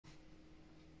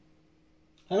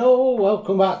Hello,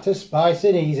 welcome back to Spice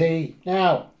and Easy.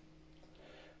 Now,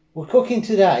 we're cooking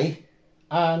today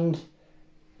and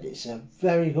it's a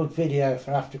very good video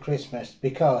for after Christmas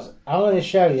because I'm going to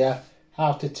show you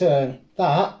how to turn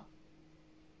that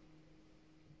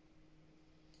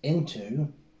into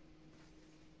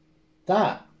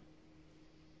that.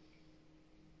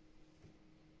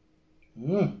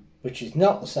 Which is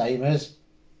not the same as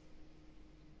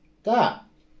that.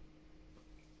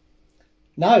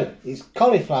 No, it's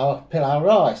cauliflower pilau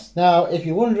rice. Now, if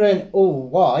you're wondering,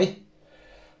 why?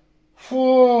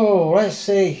 Let's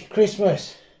see,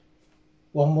 Christmas.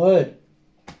 One word.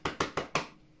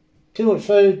 Too much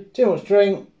food, too much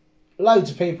drink.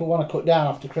 Loads of people want to cut down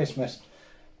after Christmas.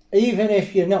 Even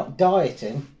if you're not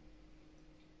dieting,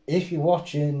 if you're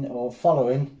watching or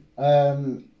following a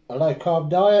low carb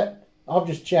diet, I've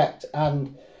just checked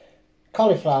and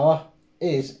cauliflower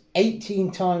is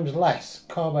 18 times less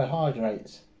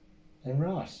carbohydrates than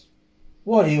rice.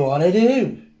 What do you want to do?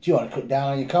 Do you want to cut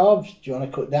down on your carbs? Do you want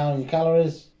to cut down on your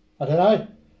calories? I don't know.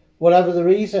 Whatever the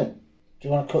reason. Do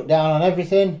you want to cut down on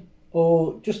everything?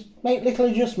 Or just make little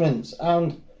adjustments?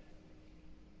 And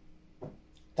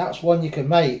that's one you can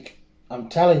make. I'm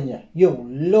telling you, you'll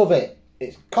love it.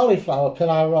 It's cauliflower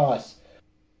pilau rice.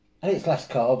 And it's less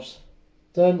carbs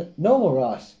than normal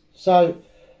rice. So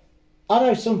I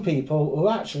know some people who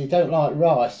actually don't like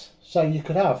rice, so you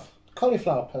could have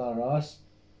cauliflower pilau rice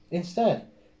instead.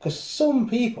 Because some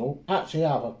people actually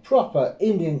have a proper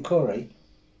Indian curry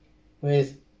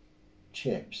with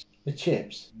chips. With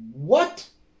chips. What?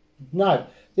 No,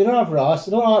 they don't have rice,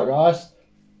 they don't like rice,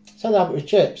 so they have it with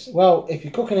chips. Well, if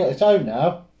you're cooking it at home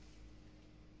now,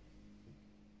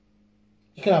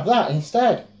 you can have that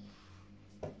instead.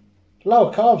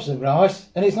 Lower carbs than rice,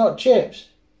 and it's not chips.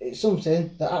 It's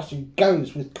something that actually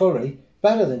goes with curry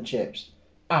better than chips.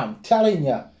 I'm telling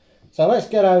you. So let's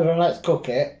get over and let's cook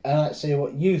it and let's see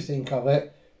what you think of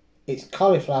it. It's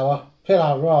cauliflower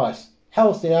pilau rice.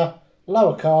 Healthier,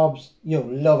 lower carbs,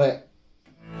 you'll love it.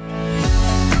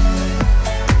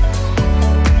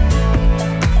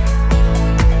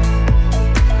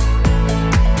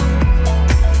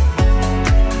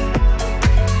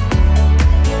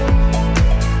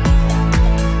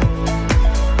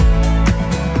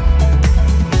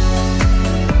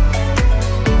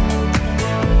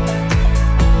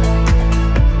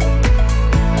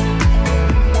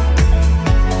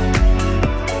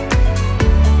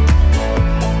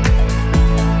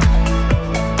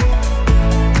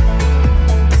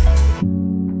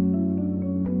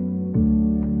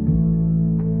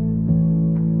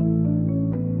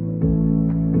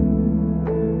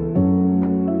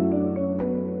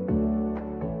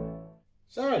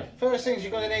 So, first things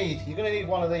you're going to need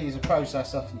one of these, a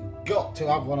processor. You've got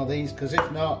to have one of these, because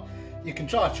if not, you can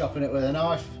try chopping it with a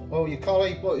knife or your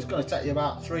collie, but it's going to take you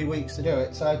about 3 weeks to do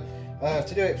it. So,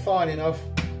 to do it fine enough,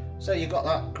 so you've got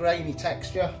that grainy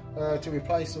texture to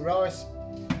replace the rice,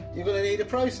 you're going to need a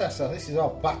processor. This is our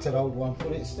battered old one,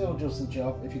 but it still does the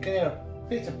job. If you can hear a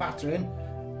bit of battering,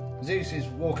 Zeus is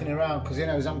walking around because he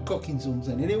knows I'm cooking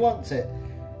something and he wants it.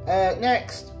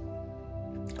 Next,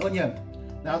 onion.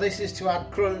 Now this is to add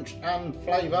crunch and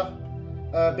flavour,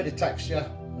 a bit of texture,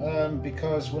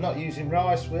 because we're not using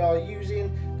rice, we are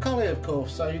using cauli of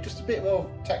course, so just a bit more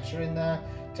texture in there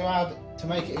to add to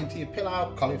make it into your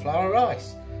pilau cauliflower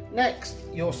rice. Next,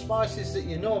 your spices that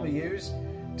you normally use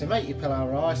to make your pilau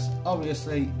rice.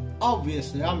 Obviously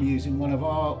I'm using one of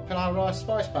our pilau rice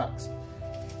spice packs.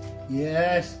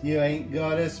 Yes, you ain't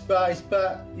got a spice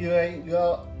pack, you ain't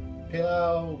got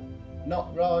pilau,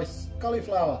 not rice,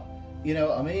 cauliflower. You know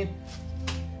what I mean?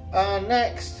 And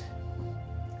next,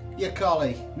 your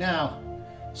collie. Now,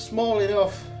 small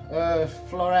enough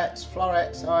florets,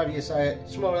 however you say it,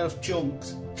 small enough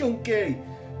chunky,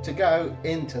 to go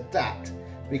into that,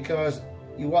 because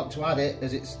you want to add it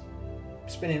as it's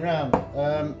spinning round.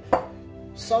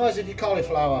 Size of your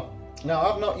cauliflower. Now,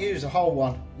 I've not used a whole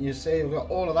one. You see, I've got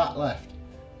all of that left,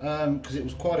 because it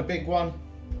was quite a big one.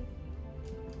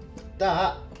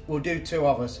 That will do 2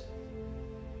 of us.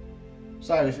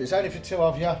 So if it's only for 2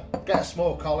 of you, get a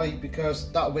small collie,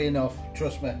 because that'll be enough,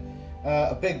 trust me.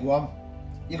 A big one,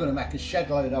 you're going to make a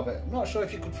shed load of it. I'm not sure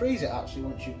if you could freeze it actually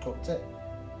once you've cooked it.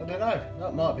 I don't know,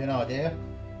 that might be an idea.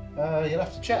 You'll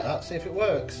have to check that, see if it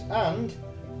works. And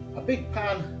a big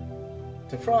pan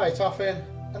to fry it off in,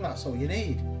 and that's all you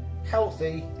need.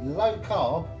 Healthy, low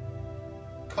carb,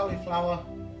 cauliflower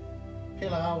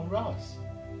pilau rice.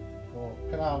 Or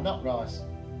pilau nut rice,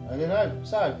 I don't know.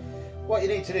 So, what you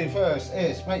need to do first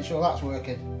is make sure that's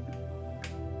working.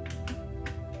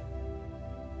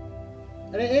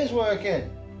 And it is working.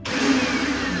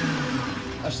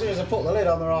 as soon as I put the lid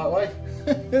on the right way.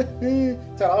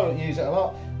 So I don't use it a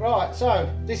lot. Right, so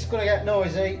this is going to get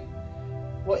noisy.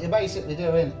 What you're basically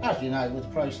doing, as you know with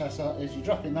the processor, is you're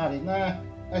dropping that in there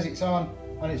as it's on,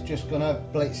 and it's just going to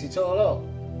blitz it all up.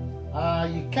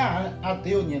 You can add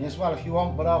the onion as well if you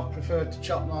want, but I've preferred to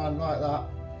chop mine like that.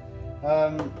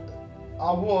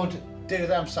 I would do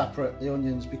them separate, the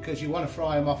onions, because you want to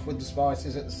fry them off with the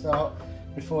spices at the start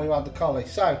before you add the collie.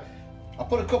 So I'll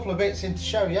put a couple of bits in to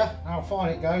show you how fine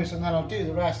it goes, and then I'll do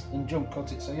the rest and jump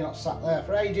cut it so you're not sat there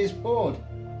for ages bored.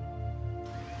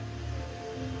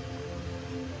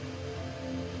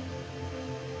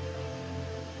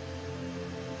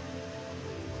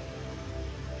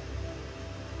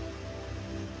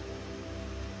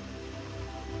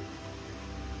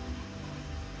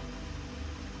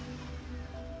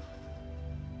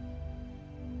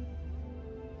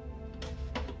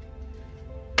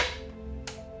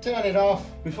 Turn it off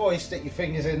before you stick your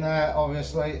fingers in there,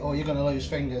 obviously, or you're going to lose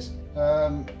fingers.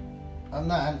 And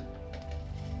then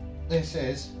this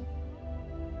is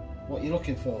what you're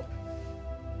looking for.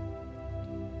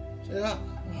 See that?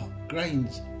 Oh,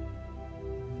 grains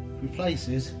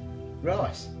replaces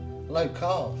rice, low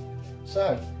carb.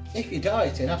 So if you're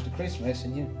dieting after Christmas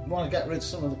and you want to get rid of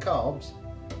some of the carbs,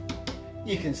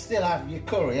 you can still have your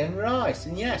curry and rice.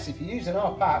 And yes, if you're using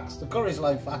our packs, the curry's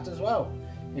low fat as well.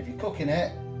 If you're cooking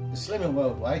it the Slim and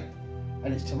World way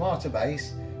and it's tomato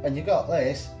based and you got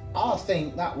this, I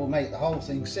think that will make the whole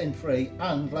thing sin free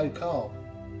and low carb.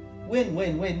 Win,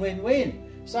 win, win, win,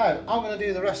 win. So I'm going to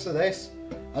do the rest of this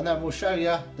and then we'll show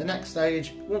you the next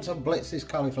stage once I've blitzed this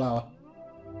cauliflower.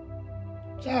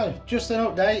 So just an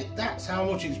update, that's how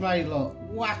much it's made. Look,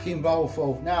 whacking bowl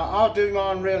full. Now I'll do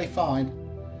mine really fine.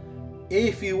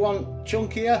 If you want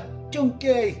chunkier,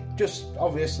 chunky, just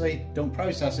obviously don't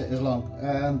process it as long.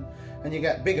 And you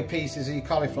get bigger pieces of your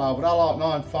cauliflower, but I like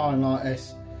mine fine like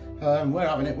this. We're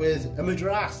having it with a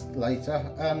madras later,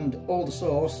 and all the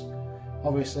sauce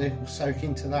obviously will soak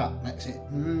into that, makes it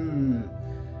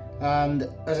And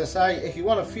as I say, if you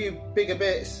want a few bigger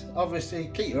bits, obviously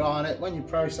keep your eye on it when you're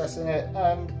processing it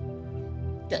and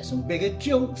get some bigger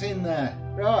chunks in there.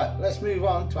 Right, let's move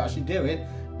on to actually doing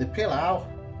the pilau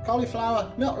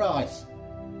cauliflower nut rice.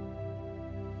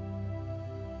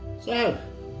 So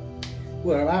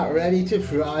we're about ready to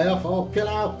fry off our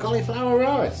pilau cauliflower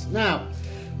rice. Now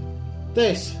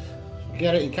this,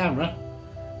 get it in camera,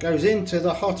 goes into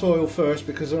the hot oil first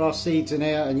because there are seeds in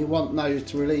here and you want those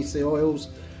to release the oils.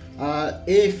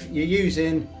 If you're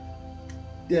using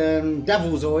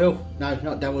devil's oil, no,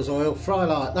 not devil's oil, fry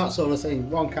light, that sort of thing,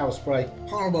 1 cow spray,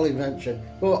 horrible invention,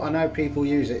 but I know people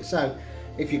use it. So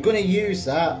if you're going to use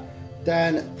that,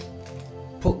 then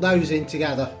put those in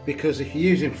together, because if you're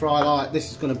using fry light, this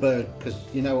is going to burn, because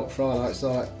you know what fry light's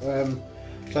like.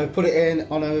 So put it in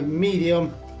on a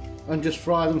medium and just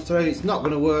fry them through. It's not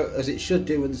going to work as it should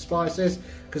do with the spices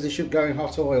because they should go in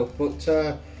hot oil,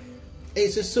 but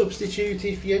it's a substitute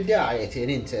if you're dieting,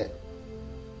 isn't it?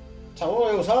 So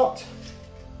oil's hot,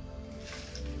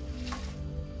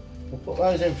 we'll put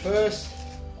those in first,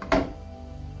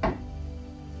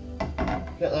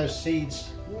 get those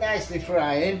seeds nicely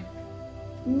frying.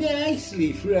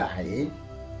 Nicely frying.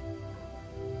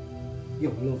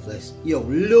 You'll love this. You'll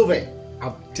love it.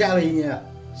 I'm telling you.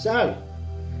 So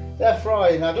they're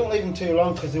frying. Now don't leave them too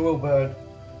long because they will burn.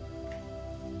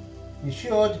 You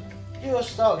should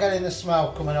just start getting the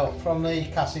smell coming up from the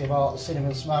cassia bark, the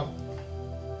cinnamon smell.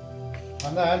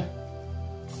 And then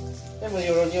in with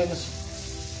your onions.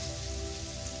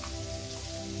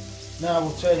 Now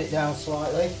we'll turn it down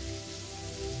slightly.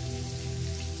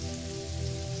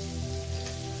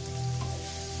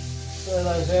 Stir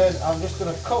those in. I'm just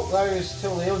going to cook those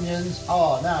till the onions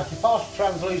are, now if you're partially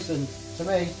translucent, to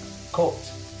me,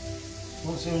 cooked.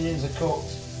 Once the onions are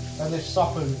cooked and they've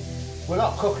softened, we're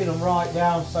not cooking them right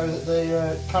down so that they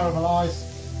caramelise,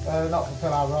 not for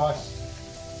pilau rice.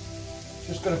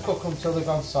 Just going to cook them till they've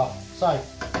gone soft. So,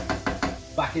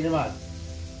 back in the mode.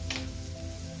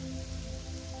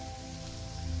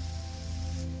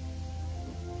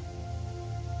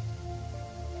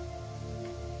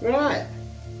 Right.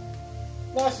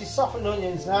 Nicely softened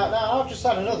onions now. Now I've just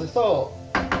had another thought.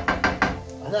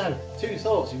 I know, 2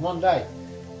 thoughts in one day.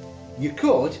 You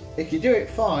could, if you do it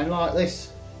fine like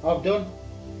this I've done,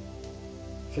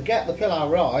 forget the pilau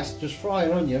rice, just fry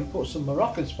an onion, put some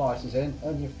Moroccan spices in,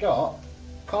 and you've got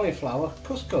cauliflower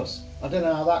couscous. I don't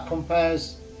know how that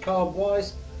compares carb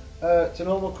wise to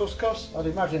normal couscous. I'd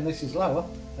imagine this is lower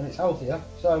and it's healthier,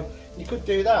 so you could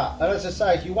do that. And as I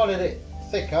say, if you wanted it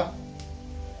thicker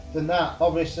than that,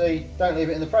 obviously don't leave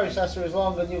it in the processor as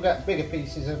long and you'll get bigger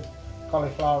pieces of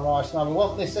cauliflower rice. Now we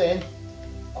want this in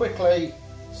quickly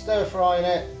stir frying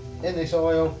it in this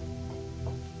oil,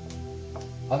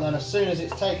 and then as soon as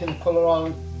it's taken the colour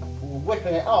on, we're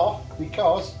whipping it off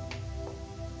because,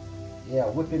 yeah,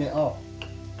 whipping it off.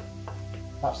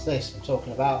 That's this I'm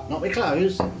talking about, not my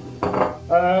clothes.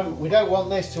 We don't want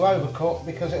this to overcook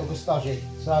because it'll be stodgy,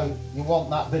 so you want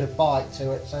that bit of bite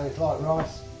to it, so it's like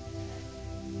rice.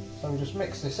 So we just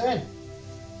mix this in,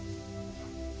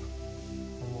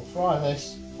 and we'll fry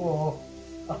this for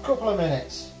a couple of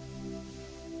minutes.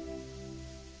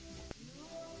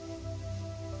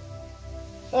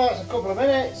 So that's a couple of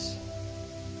minutes.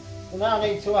 We now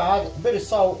need to add a bit of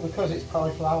salt because it's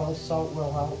cauliflower. This salt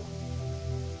will help.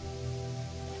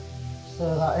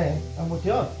 Stir that in, and we're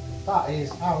done. That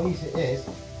is how easy it is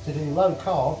to do low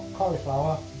carb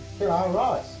cauliflower pilau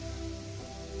rice.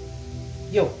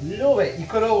 You'll love it. You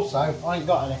could also, I ain't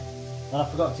got any, and I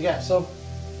forgot to get some,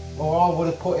 or I would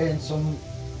have put in some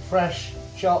fresh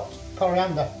chopped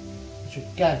coriander, which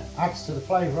again adds to the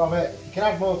flavour of it. If you can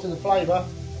add more to the flavour,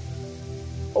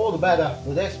 all the better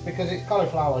with this, because it's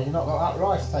cauliflower. You've not got that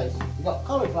rice taste, you've got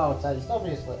cauliflower taste,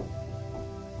 obviously.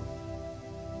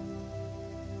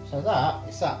 So that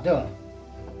is that done.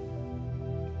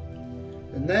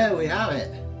 And there we have it.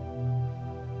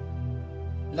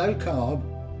 Low carb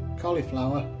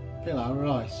cauliflower pilau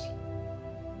rice.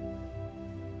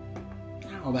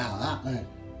 How about that then?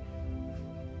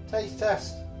 Taste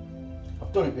test.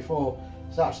 I've done it before.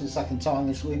 It's actually the second time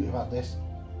this week we've had this.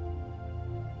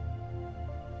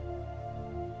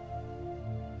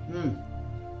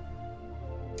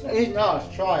 It is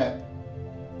nice, try it.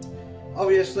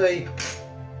 Obviously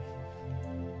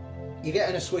you're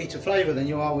getting a sweeter flavour than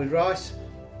you are with rice.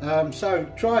 So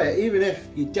try it, even if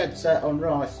you're dead set on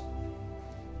rice.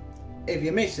 If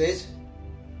your missus,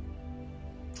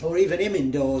 or even him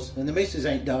indoors, and the missus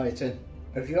ain't dieting,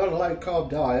 if you're on a low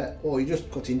carb diet, or you're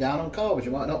just cutting down on carbs,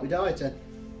 you might not be dieting,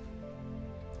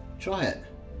 try it,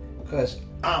 because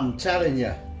I'm telling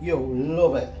you, you'll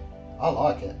love it. I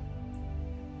like it.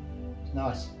 It's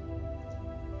nice.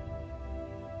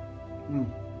 And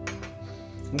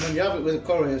when you have it with a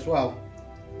curry as well,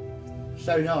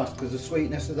 so nice, because the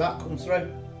sweetness of that comes through.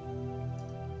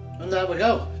 And there we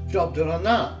go, job done on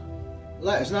that.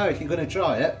 Let us know if you're going to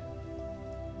try it,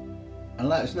 and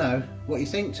let us know what you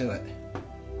think to it.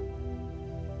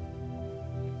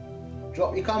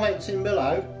 Drop your comments in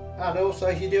below, and also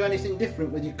if you do anything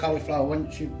different with your cauliflower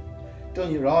once you've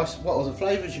done your rice, what other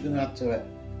flavours you're going to add to it.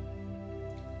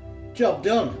 Job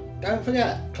done. Don't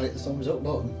forget, click the thumbs up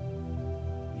button.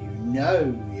 You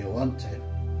know you want to.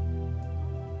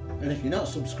 And if you're not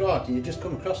subscribed and you just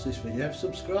come across this video,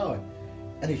 subscribe.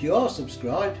 And if you are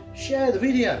subscribed, share the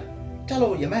video. Tell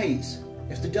all your mates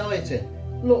if they're dieting.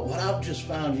 Look what I've just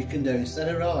found you can do instead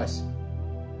of rice.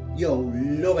 You'll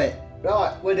love it.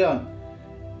 Right, we're done.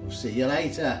 We'll see you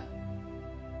later.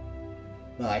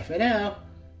 Bye for now.